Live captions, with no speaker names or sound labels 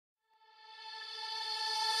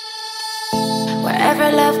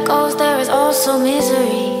Wherever love goes, there is also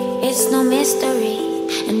misery. It's no mystery.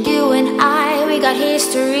 And you and I, we got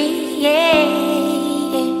history, yeah.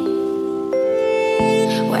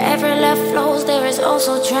 Wherever love flows, there is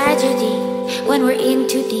also tragedy when we're in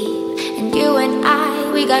too deep. And you and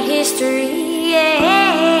I, we got history,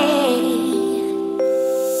 yeah.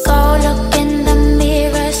 Go look in the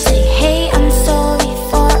mirror, say, hey, I'm sorry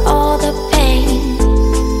for all the pain.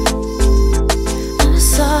 I'm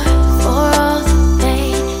sorry for all the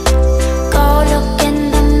pain. Go look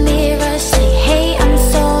in the mirror, say, hey, I'm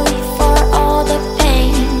sorry for all the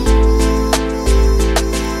pain.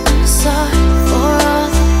 I'm sorry for all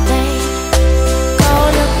the pain. Go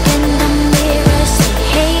look in the mirror, say,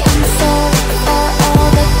 hey, I'm sorry for all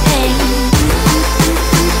the pain.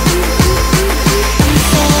 I'm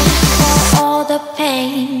sorry for all the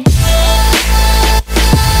pain.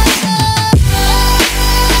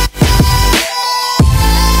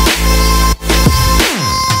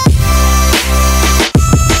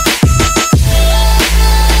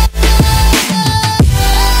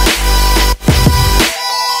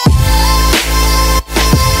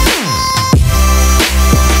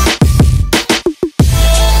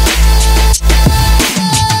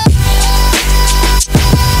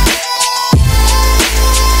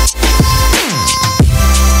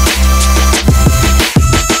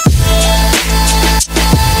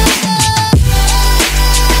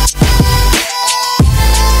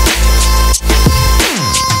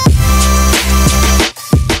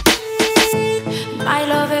 My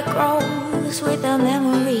love, it grows with the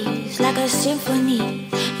memories like a symphony.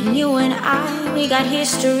 And you and I, we got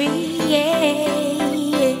history,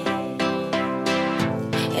 yeah.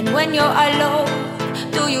 And when you're alone,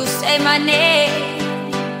 do you say my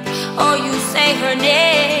name or you say her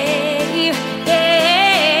name?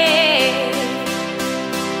 Yeah.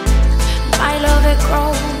 My love, it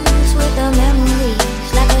grows with the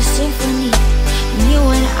memories like a symphony. And you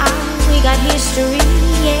and I, we got history,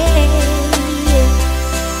 yeah.